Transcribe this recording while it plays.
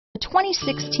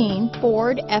2016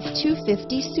 Ford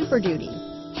F-250 Super Duty.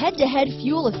 Head-to-head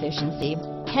fuel efficiency,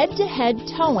 head-to-head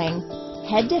towing,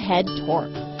 head-to-head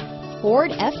torque.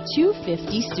 Ford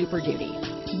F-250 Super Duty.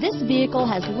 This vehicle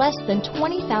has less than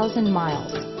 20,000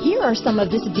 miles. Here are some of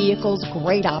this vehicle's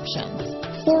great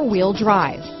options: four-wheel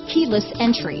drive, keyless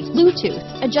entry, Bluetooth,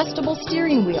 adjustable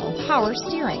steering wheel, power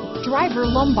steering, driver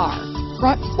lumbar,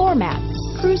 front floor mats,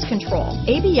 cruise control,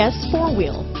 ABS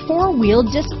four-wheel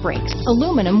disc brakes,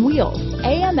 aluminum wheels,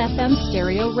 AM/FM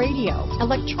stereo radio,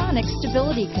 electronic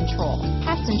stability control,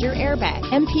 passenger airbag,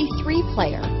 MP3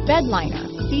 player, bed liner,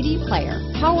 CD player,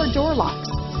 power door locks,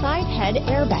 side head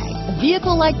airbag. A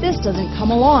vehicle like this doesn't come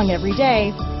along every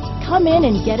day. Come in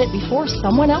and get it before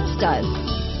someone else does.